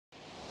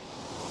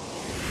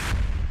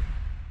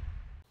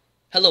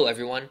Hello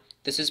everyone,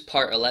 this is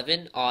part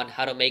 11 on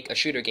how to make a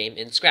shooter game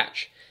in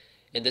Scratch.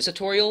 In this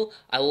tutorial,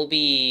 I will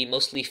be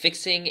mostly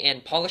fixing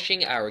and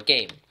polishing our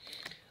game.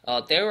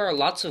 There are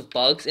lots of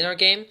bugs in our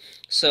game,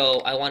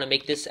 so I want to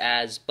make this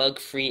as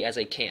bug-free as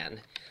I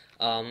can.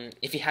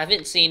 If you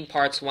haven't seen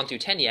parts 1 through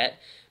 10 yet,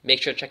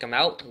 make sure to check them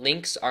out.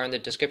 Links are in the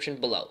description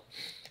below.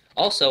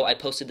 Also, I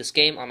posted this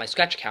game on my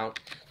Scratch account.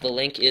 The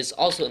link is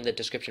also in the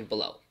description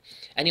below.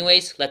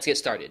 Anyways, let's get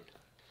started.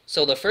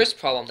 So the first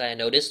problem that I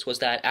noticed was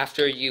that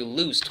after you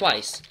lose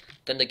twice,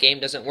 then the game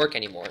doesn't work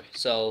anymore.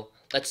 So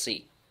let's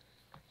see.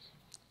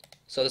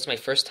 So this is my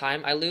first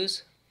time I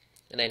lose,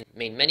 and then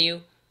main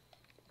menu.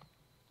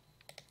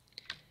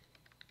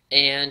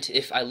 And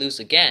if I lose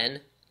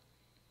again,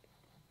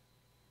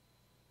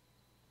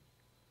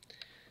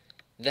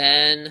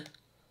 then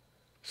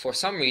for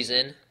some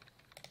reason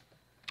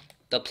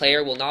the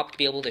player will not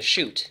be able to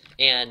shoot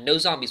and no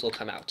zombies will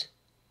come out.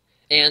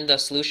 And the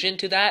solution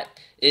to that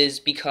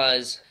is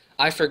because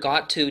I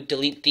forgot to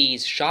delete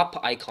these shop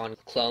icon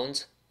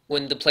clones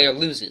when the player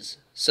loses.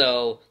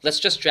 So let's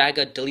just drag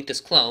a delete this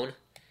clone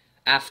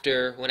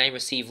after when I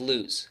receive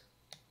lose.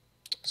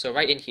 So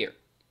right in here.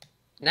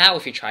 Now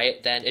if you try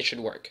it, then it should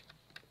work.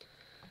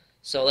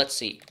 So let's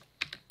see.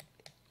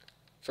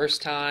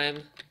 First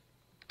time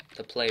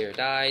the player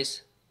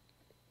dies.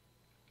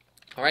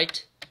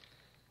 Alright.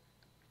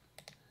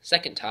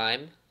 Second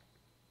time.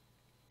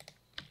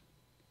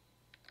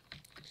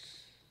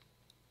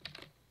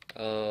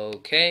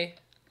 Okay.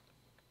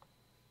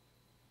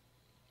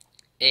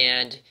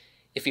 And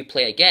if we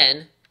play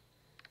again,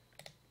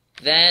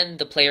 then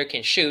the player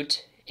can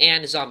shoot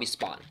and zombies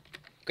spawn.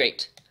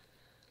 Great.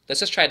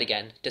 Let's just try it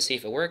again to see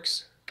if it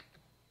works.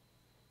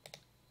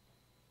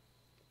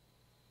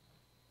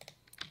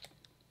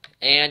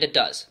 And it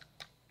does.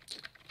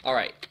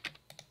 Alright.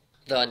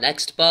 The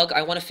next bug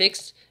I want to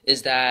fix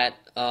is that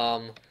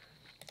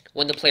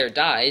when the player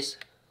dies,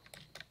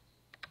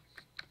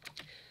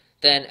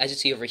 then as you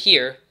see over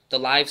here, the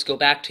lives go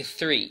back to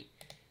 3.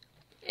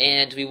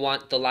 And we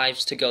want the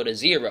lives to go to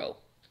 0.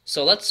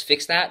 So let's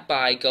fix that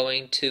by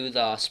going to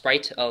the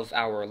sprite of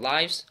our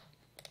lives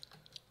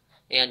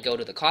and go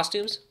to the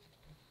costumes.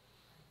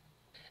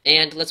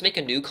 And let's make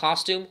a new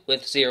costume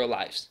with 0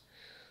 lives.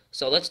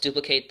 So let's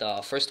duplicate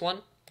the first one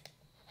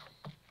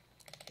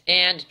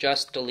and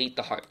just delete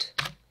the heart.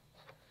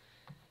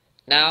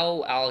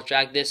 Now I'll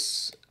drag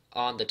this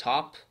on the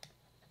top,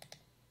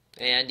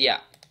 and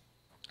yeah.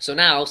 So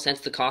now,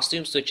 since the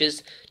costume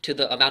switches to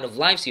the amount of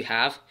lives you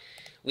have,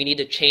 we need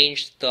to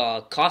change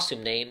the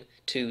costume name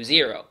to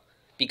 0,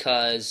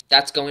 because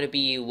that's going to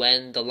be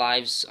when the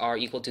lives are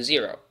equal to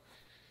 0.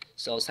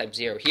 So let's type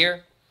 0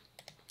 here,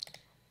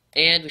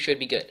 and we should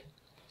be good.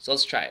 So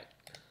let's try it.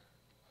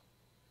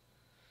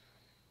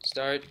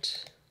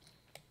 Start,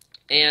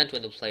 and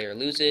when the player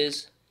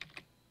loses,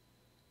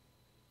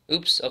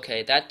 oops,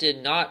 okay, that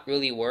did not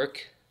really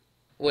work.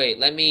 Wait,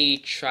 let me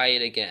try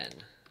it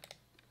again.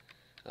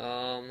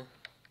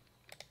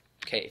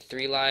 Okay,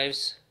 3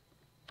 lives.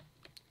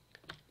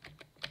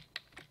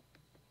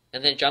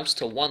 And then it jumps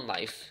to 1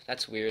 life.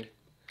 That's weird.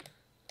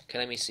 Okay,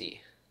 let me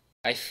see.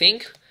 I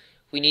think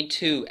we need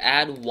to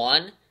add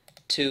 1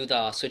 to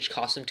the switch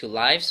costume to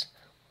lives.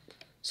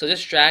 So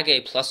just drag a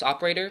plus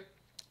operator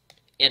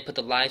and put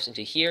the lives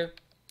into here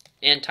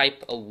and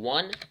type a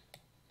 1.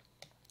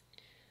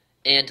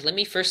 And let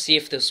me first see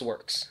if this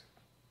works.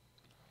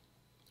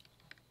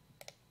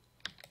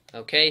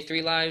 Okay,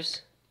 3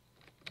 lives.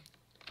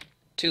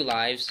 2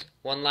 lives,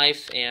 1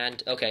 life,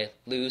 and okay,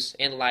 lose,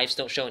 and lives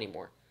don't show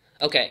anymore.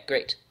 Okay,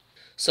 great.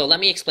 So let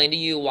me explain to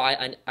you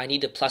why I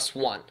need a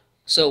 +1.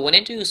 So when I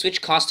do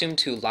switch costume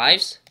to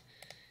lives,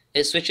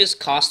 it switches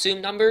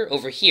costume number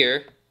over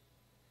here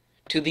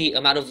to the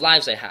amount of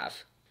lives I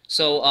have.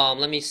 So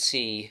let me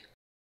see.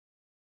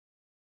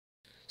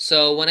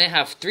 So when I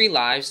have 3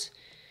 lives,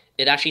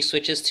 it actually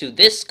switches to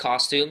this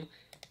costume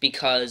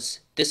because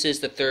this is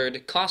the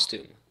 3rd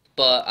costume.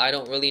 But I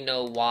don't really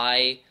know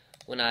why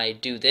when I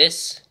do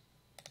this,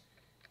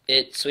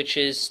 it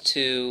switches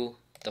to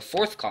the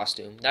 4th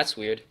costume. That's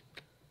weird.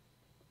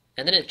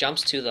 And then it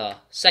jumps to the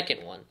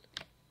 2nd one.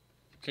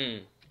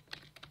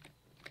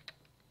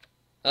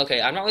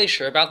 Okay, I'm not really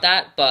sure about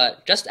that,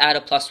 but just add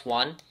a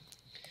 +1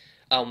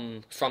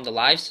 from the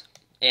lives,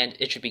 and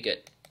it should be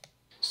good.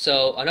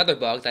 So another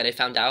bug that I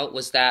found out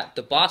was that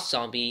the boss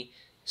zombie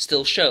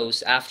still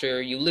shows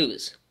after you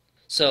lose.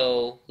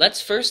 So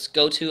let's first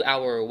go to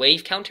our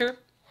wave counter,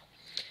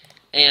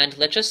 and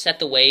let's just set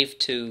the wave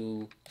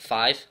to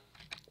 5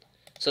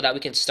 so that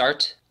we can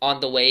start on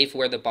the wave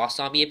where the boss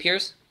zombie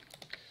appears.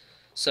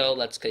 So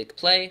let's click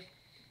play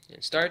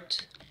and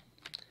start.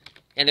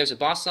 And there's a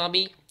boss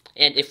zombie,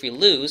 and if we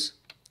lose,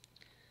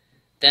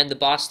 then the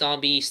boss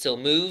zombie still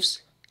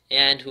moves,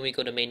 and when we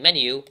go to main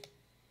menu,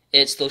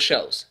 it still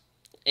shows.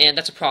 And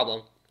that's a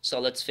problem, so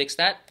let's fix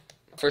that.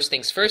 First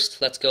things first,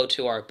 let's go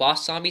to our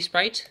boss zombie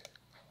sprite.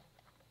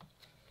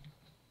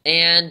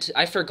 And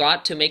I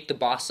forgot to make the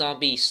boss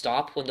zombie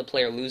stop when the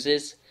player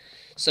loses.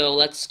 So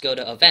let's go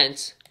to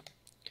events,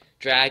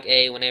 drag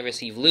a when I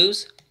receive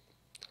lose,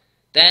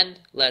 Then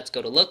let's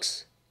go to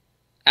looks,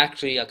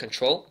 actually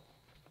control,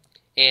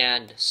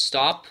 and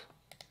stop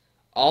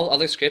all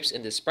other scripts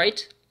in this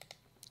sprite.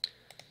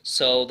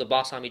 So the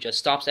boss zombie just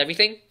stops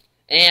everything.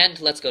 And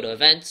let's go to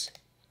events,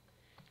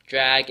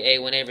 drag a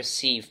when I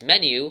receive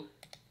menu,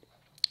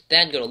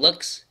 then go to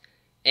looks,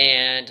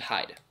 and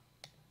hide.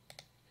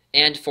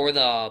 And for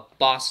the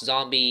boss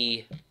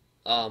zombie,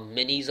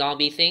 mini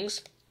zombie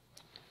things,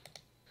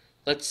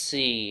 let's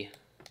see.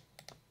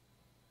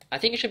 I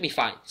think it should be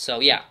fine.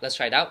 So yeah, let's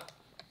try it out.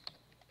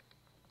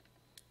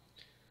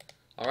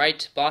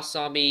 Alright, boss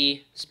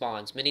zombie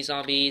spawns mini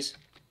zombies.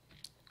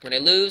 When I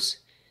lose,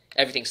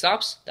 everything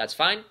stops. That's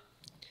fine.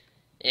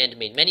 And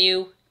main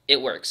menu,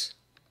 it works.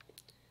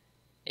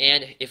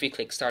 And if we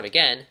click start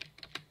again,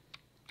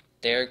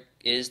 there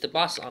is the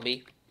boss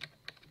zombie.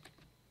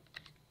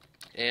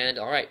 And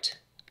alright.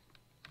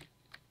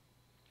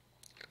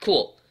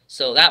 Cool.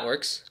 So that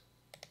works.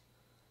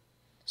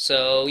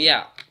 So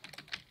yeah.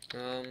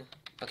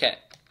 Okay.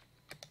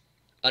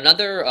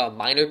 Another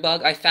minor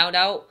bug I found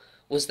out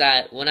was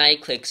that when I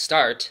click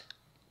start,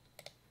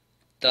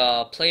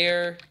 the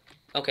player...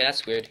 Okay,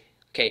 that's weird.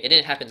 Okay, it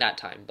didn't happen that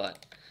time,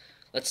 but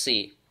let's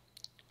see.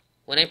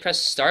 When I press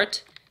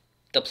start,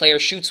 the player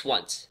shoots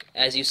once,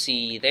 as you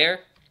see there.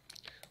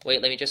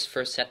 Wait, let me just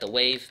first set the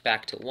wave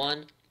back to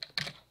 1.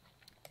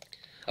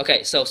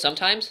 Okay, so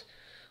sometimes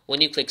when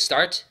you click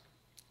start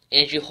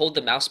and you hold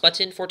the mouse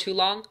button for too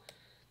long,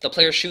 the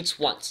player shoots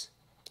once,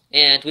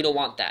 and we don't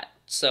want that.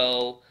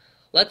 So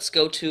let's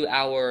go to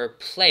our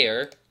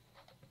player,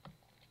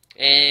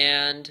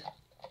 and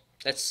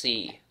let's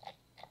see.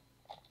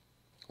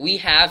 We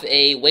have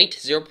a wait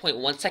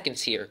 0.1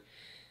 seconds here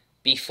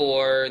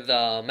before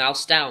the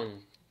mouse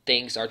down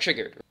things are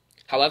triggered.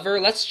 However,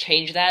 let's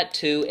change that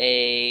to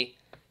a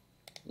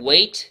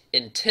wait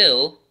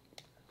until,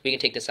 we can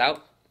take this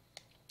out,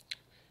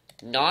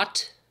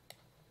 not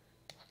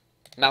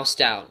mouse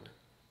down.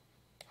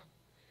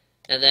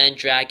 And then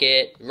drag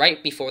it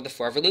right before the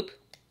forever loop.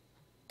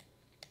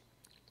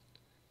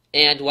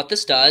 And what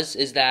this does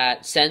is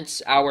that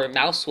since our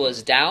mouse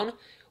was down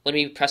when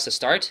we press the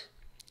start,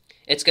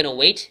 it's going to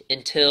wait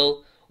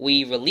until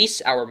we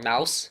release our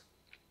mouse,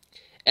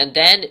 and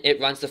then it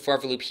runs the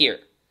forever loop here.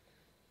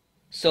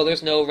 So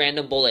there's no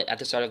random bullet at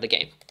the start of the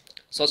game.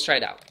 So let's try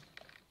it out.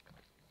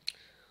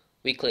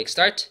 We click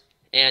start,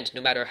 and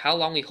no matter how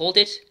long we hold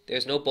it,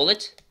 there's no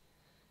bullet.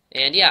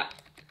 And yeah,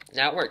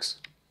 now it works.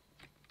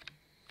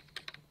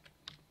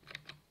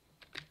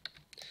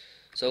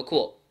 So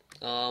cool.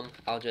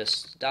 I'll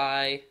just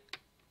die.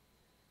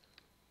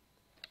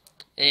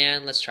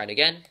 And let's try it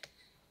again.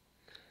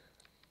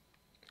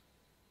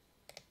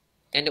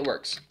 And it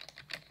works.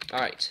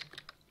 Alright.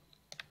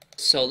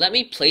 So let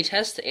me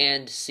playtest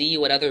and see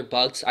what other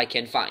bugs I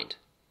can find.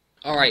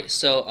 Alright,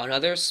 so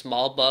another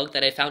small bug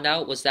that I found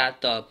out was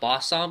that the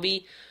boss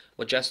zombie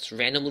would just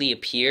randomly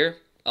appear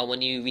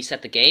when you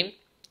reset the game.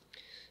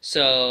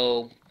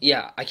 So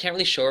yeah, I can't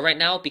really show it right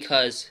now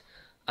because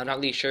I'm not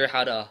really sure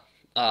how to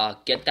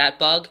get that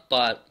bug,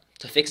 but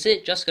to fix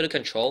it, just go to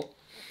control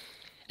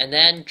and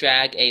then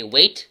drag a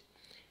wait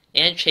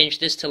and change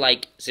this to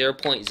like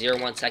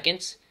 0.01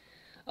 seconds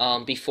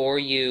before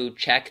you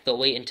check the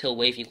wait until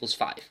wave equals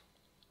 5.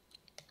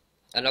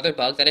 Another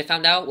bug that I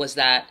found out was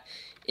that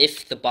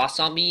if the boss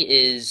zombie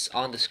is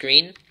on the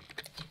screen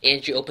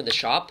and you open the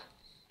shop,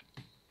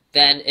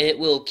 then it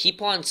will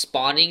keep on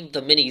spawning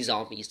the mini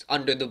zombies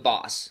under the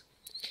boss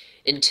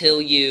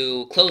until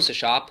you close the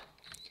shop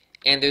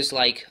and there's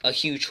like a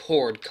huge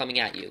horde coming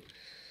at you.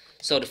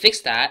 So to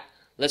fix that,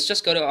 let's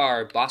just go to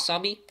our boss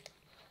zombie,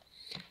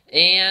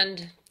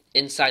 and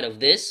inside of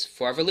this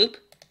forever loop,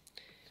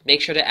 make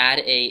sure to add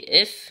a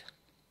if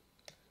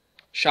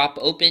shop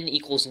open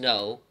equals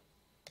no.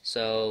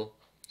 So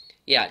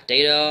yeah,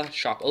 data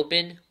shop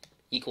open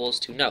equals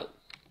to no.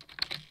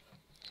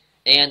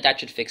 And that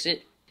should fix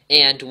it.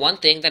 And one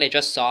thing that I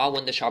just saw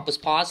when the shop was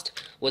paused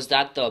was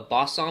that the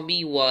boss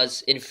zombie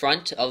was in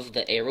front of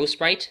the arrow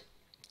sprite.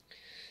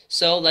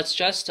 So let's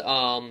just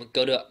go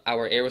to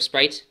our arrow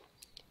sprite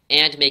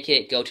and make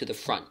it go to the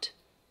front.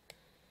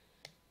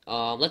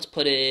 Let's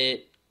put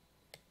it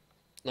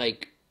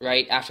like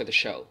right after the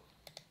show.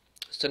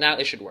 So now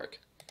it should work.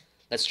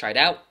 Let's try it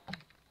out.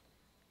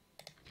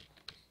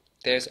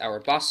 There's our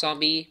boss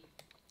zombie.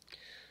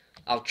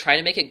 I'll try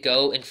to make it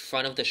go in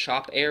front of the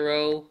shop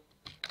arrow.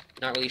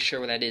 Not really sure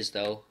where that is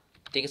though.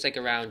 I think it's like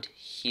around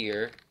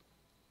here.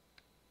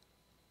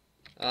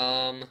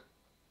 Okay,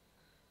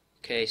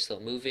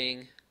 still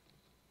moving.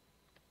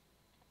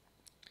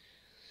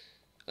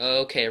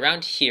 Okay,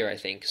 around here I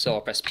think. So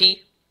I'll press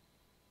P.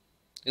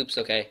 Oops,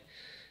 okay.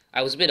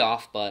 I was a bit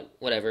off, but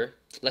whatever.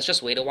 Let's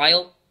just wait a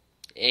while.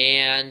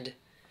 And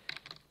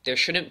there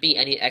shouldn't be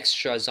any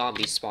extra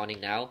zombies spawning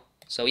now.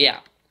 So yeah,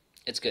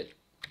 it's good.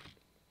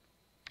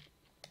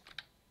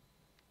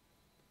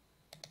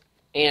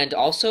 And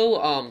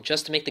also,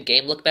 just to make the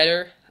game look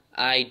better,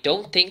 I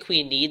don't think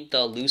we need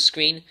the loose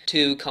screen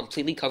to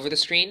completely cover the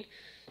screen.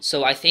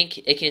 So I think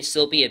it can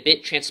still be a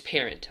bit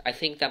transparent. I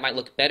think that might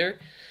look better.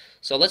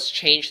 So let's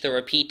change the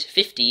repeat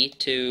 50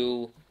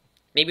 to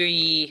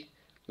maybe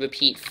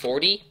repeat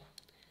 40,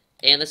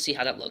 and let's see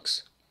how that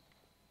looks.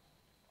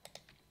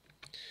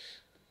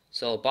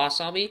 So boss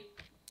zombie,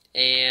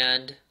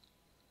 and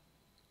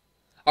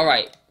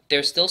alright,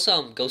 there's still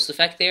some ghost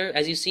effect there,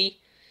 as you see,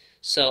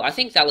 so I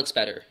think that looks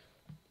better.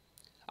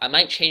 I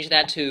might change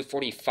that to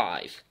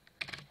 45.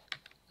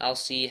 I'll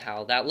see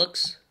how that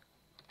looks.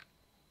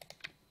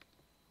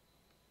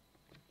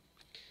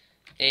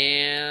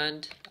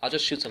 And I'll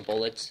just shoot some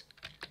bullets.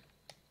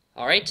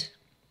 Alright,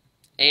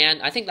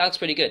 and I think that looks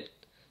pretty good,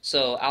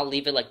 so I'll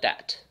leave it like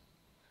that.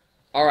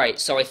 Alright,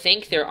 so I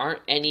think there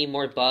aren't any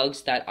more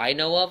bugs that I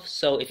know of,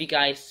 so if you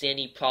guys see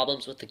any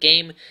problems with the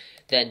game,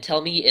 then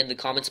tell me in the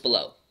comments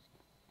below.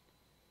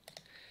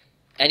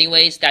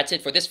 Anyways, that's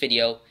it for this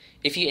video.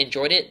 If you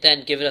enjoyed it,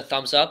 then give it a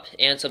thumbs up,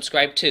 and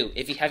subscribe too,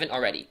 if you haven't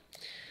already.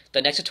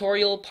 The next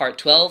tutorial, part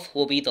 12,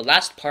 will be the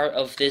last part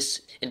of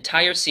this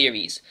entire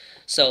series,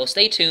 so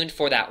stay tuned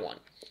for that one.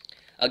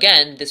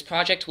 Again, this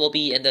project will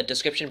be in the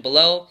description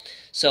below,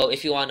 so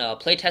if you want to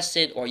playtest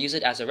it or use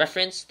it as a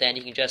reference, then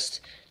you can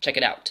just check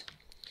it out.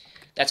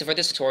 That's it for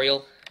this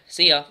tutorial.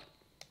 See ya!